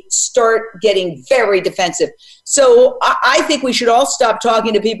they start getting very defensive. So I think we should all stop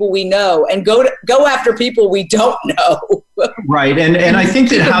talking to people we know and go after people we don't know. Right. And I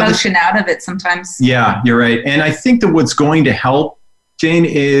think that how emotion out of it sometimes. Yeah, you're right. And I think that what's going to help, Jane,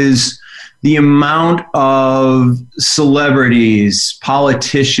 is the amount of celebrities,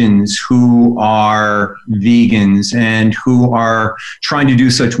 politicians who are vegans and who are trying to do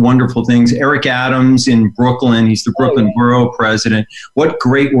such wonderful things. Eric Adams in Brooklyn, he's the Brooklyn Borough president. What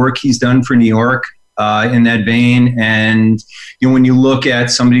great work he's done for New York in that vein. And when you look at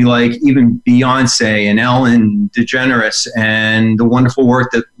somebody like even Beyonce and Ellen DeGeneres and the wonderful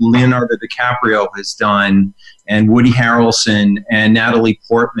work that Leonardo DiCaprio has done, and Woody Harrelson and Natalie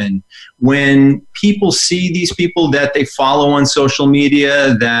Portman, when people see these people that they follow on social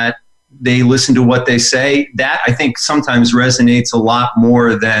media, that they listen to what they say, that I think sometimes resonates a lot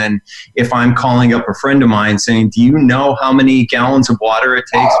more than if I'm calling up a friend of mine saying, do you know how many gallons of water it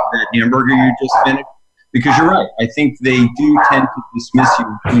takes for that hamburger you just finished? Because you're right. I think they do tend to dismiss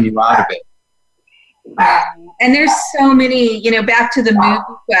you when you're out of it. And there's so many, back to the movie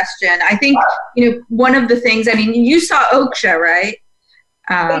question. I think, one of the things, you saw Okja, right?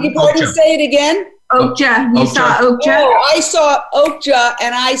 Beg your pardon, say it again? Okja. You saw Okja? Oh, I saw Okja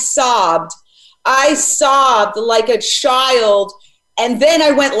and I sobbed. I sobbed like a child. And then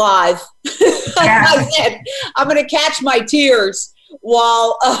I went live. Yeah. I said, I'm going to catch my tears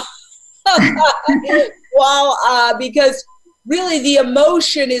because really the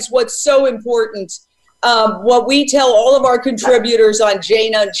emotion is what's so important. What we tell all of our contributors on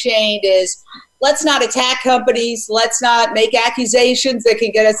Jane Unchained is, let's not attack companies. Let's not make accusations that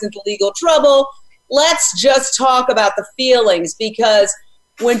can get us into legal trouble. Let's just talk about the feelings, because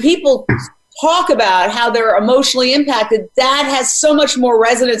when people talk about how they're emotionally impacted, that has so much more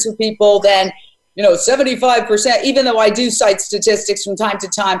resonance with people than, 75%, even though I do cite statistics from time to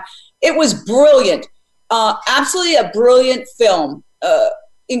time. It was brilliant. Absolutely a brilliant film.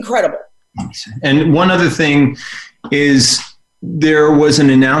 Incredible. And one other thing is, there was an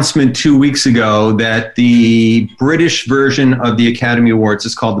announcement 2 weeks ago that the British version of the Academy Awards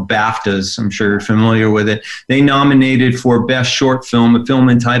is called the BAFTAs. I'm sure you're familiar with it. They nominated for Best Short Film, a film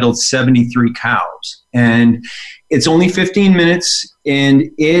entitled 73 Cows. And it's only 15 minutes, and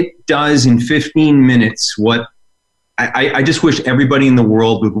it does in 15 minutes what I just wish everybody in the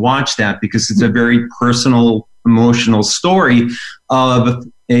world would watch that, because it's a very personal, emotional story of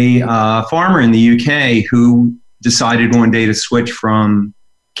a farmer in the UK who decided one day to switch from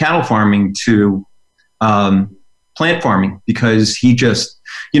cattle farming to plant farming because he just,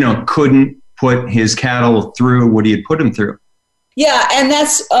 couldn't put his cattle through what he had put them through. Yeah, and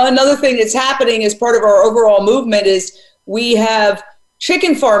that's another thing that's happening as part of our overall movement is we have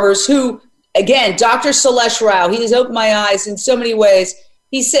chicken farmers who, again, Dr. Salesh Rao, he has opened my eyes in so many ways.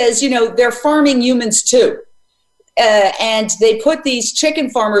 He says, they're farming humans too. and they put these chicken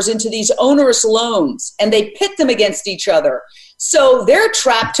farmers into these onerous loans, and they pit them against each other. So they're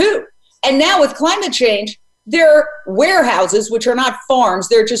trapped too. And now with climate change, their warehouses, which are not farms,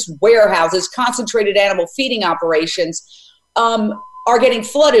 they're just warehouses, concentrated animal feeding operations, are getting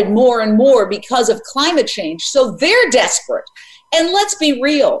flooded more and more because of climate change. So they're desperate. And let's be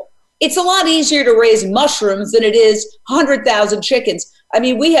real. It's a lot easier to raise mushrooms than it is 100,000 chickens. I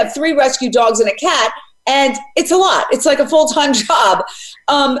mean, we have 3 rescue dogs and a cat, and it's a lot. It's like a full-time job.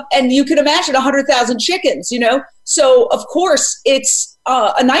 And you can imagine 100,000 chickens, you know? So, of course, it's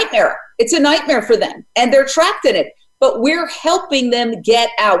a nightmare. It's a nightmare for them, and they're trapped in it. But we're helping them get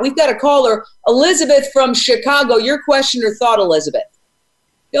out. We've got a caller, Elizabeth from Chicago. Your question or thought, Elizabeth?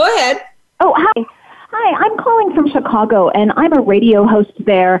 Go ahead. Oh, hi. Hi, I'm calling from Chicago, and I'm a radio host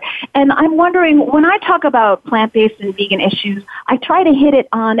there. And I'm wondering, when I talk about plant-based and vegan issues, I try to hit it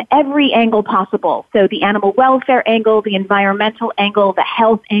on every angle possible. So the animal welfare angle, the environmental angle, the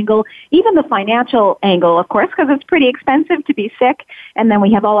health angle, even the financial angle, of course, because it's pretty expensive to be sick. And then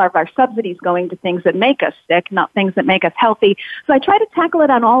we have all of our subsidies going to things that make us sick, not things that make us healthy. So I try to tackle it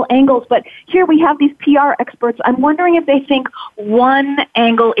on all angles. But here we have these PR experts. I'm wondering if they think one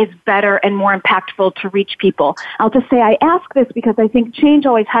angle is better and more impactful to reach people. I'll just say I ask this because I think change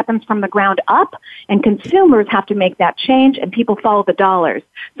always happens from the ground up, and consumers have to make that change, and people follow the dollars.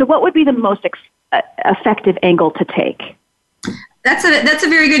 So what would be the most effective angle to take? That's a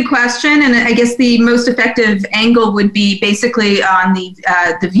very good question, and I guess the most effective angle would be basically on the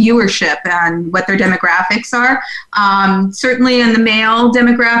viewership and what their demographics are. Certainly in the male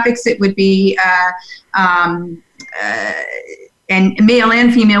demographics, it would be and male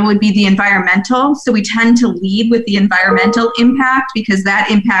and female would be the environmental. So we tend to lead with the environmental impact because that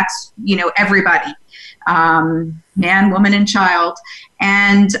impacts, you know, everybody, man, woman, and child.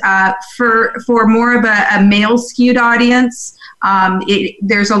 And for more of a male skewed audience,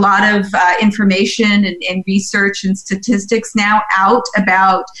 there's a lot of information and research and statistics now out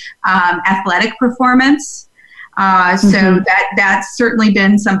about athletic performance. So that's certainly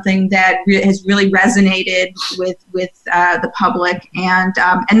been something that has really resonated with the public, and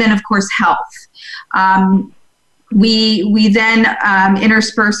then of course health. We then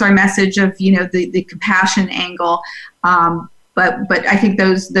intersperse our message of, you know, the compassion angle, but I think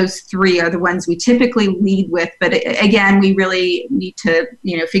those 3 are the ones we typically lead with. But again, we really need to,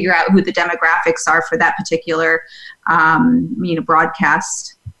 you know, figure out who the demographics are for that particular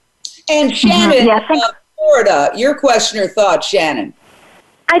broadcast. And Shannon. Florida, your question or thought, Shannon?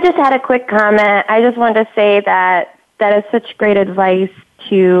 I just had a quick comment. I just wanted to say that is such great advice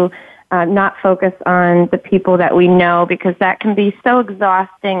to not focus on the people that we know, because that can be so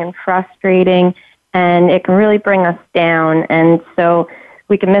exhausting and frustrating, and it can really bring us down. And so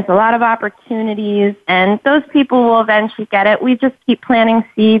we can miss a lot of opportunities, and those people will eventually get it. We just keep planting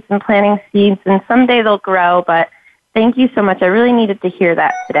seeds, and someday they'll grow. But thank you so much. I really needed to hear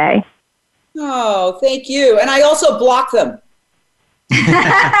that today. Oh, thank you. And I also block them.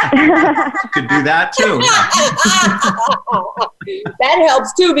 Could do that too. That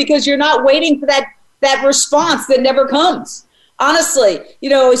helps too, because you're not waiting for that response that never comes. Honestly, you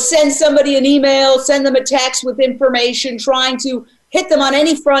know, send somebody an email, send them a text with information, trying to hit them on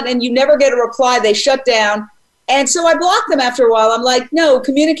any front, and you never get a reply. They shut down. And so I block them after a while. I'm like, no,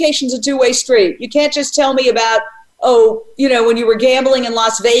 communication's a two-way street. You can't just tell me about, when you were gambling in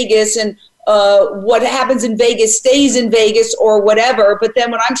Las Vegas and what happens in Vegas stays in Vegas or whatever. But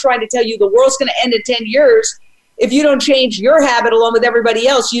then when I'm trying to tell you the world's going to end in 10 years, if you don't change your habit along with everybody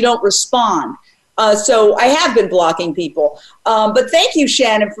else, you don't respond. So I have been blocking people. But thank you,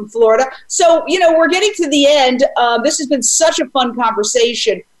 Shannon from Florida. So, we're getting to the end. This has been such a fun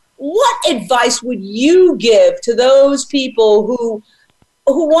conversation. What advice would you give to those people who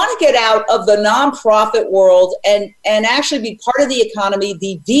want to get out of the nonprofit world and actually be part of the economy,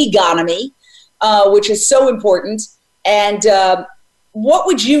 the vegonomy, which is so important? And what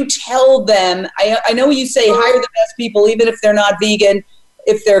would you tell them? I know you say hire the best people, even if they're not vegan,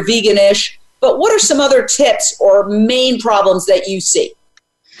 if they're veganish. But what are some other tips or main problems that you see?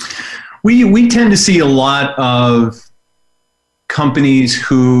 We tend to see a lot of companies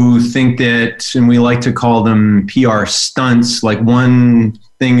who think that, and we like to call them PR stunts, like one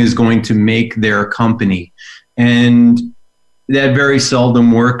thing is going to make their company. And that very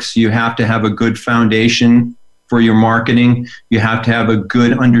seldom works. You have to have a good foundation for your marketing. You have to have a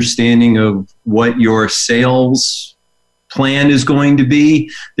good understanding of what your sales plan is going to be.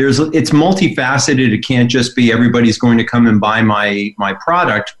 It's multifaceted. It can't just be everybody's going to come and buy my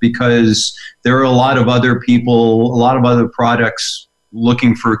product, because there are a lot of other people, a lot of other products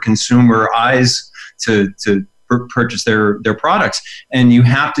looking for consumer eyes to purchase their products. And you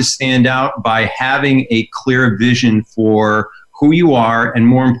have to stand out by having a clear vision for who you are, and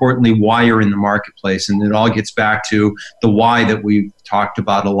more importantly, why you're in the marketplace. And it all gets back to the why that we've talked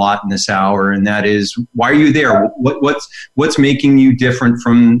about a lot in this hour, and that is, why are you there? What's making you different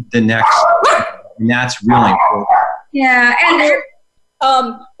from the next? And that's really important. Yeah, and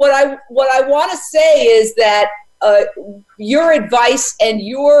what I want to say is that your advice and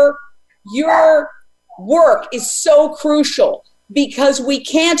your work is so crucial, because we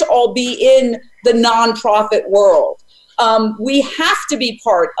can't all be in the nonprofit world. We have to be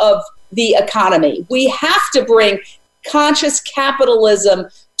part of the economy. We have to bring conscious capitalism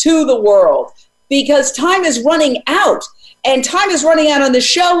to the world, because time is running out, and time is running out on the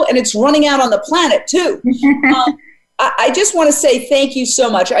show, and it's running out on the planet too. I just want to say thank you so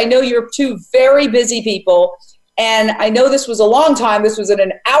much. I know you're two very busy people, and I know this was a long time. This was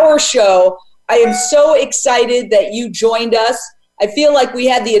an hour show. I am so excited that you joined us. I feel like we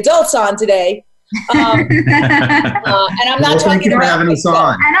had the adults on today. And I'm not talking about having us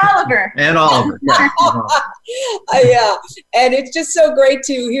on. And Oliver. Yeah, and it's just so great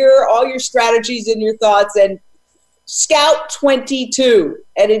to hear all your strategies and your thoughts. And Scout 22,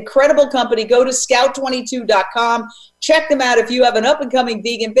 an incredible company. Go to scout22.com. Check them out if you have an up-and-coming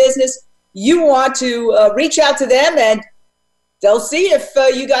vegan business. You want to reach out to them, and they'll see if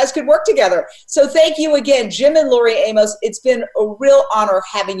you guys could work together. So thank you again, Jim and Lori Amos. It's been a real honor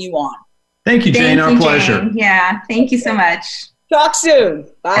having you on. Thank you, Jane. Our pleasure. Jane. Yeah, thank you so much. Talk soon.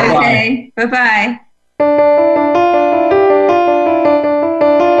 Bye. Okay, bye-bye.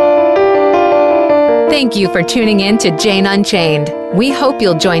 Thank you for tuning in to Jane Unchained. We hope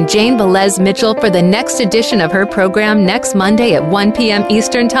you'll join Jane Velez Mitchell for the next edition of her program next Monday at 1 p.m.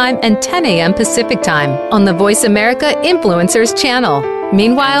 Eastern Time and 10 a.m. Pacific Time on the Voice America Influencers channel.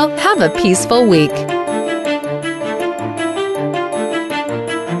 Meanwhile, have a peaceful week.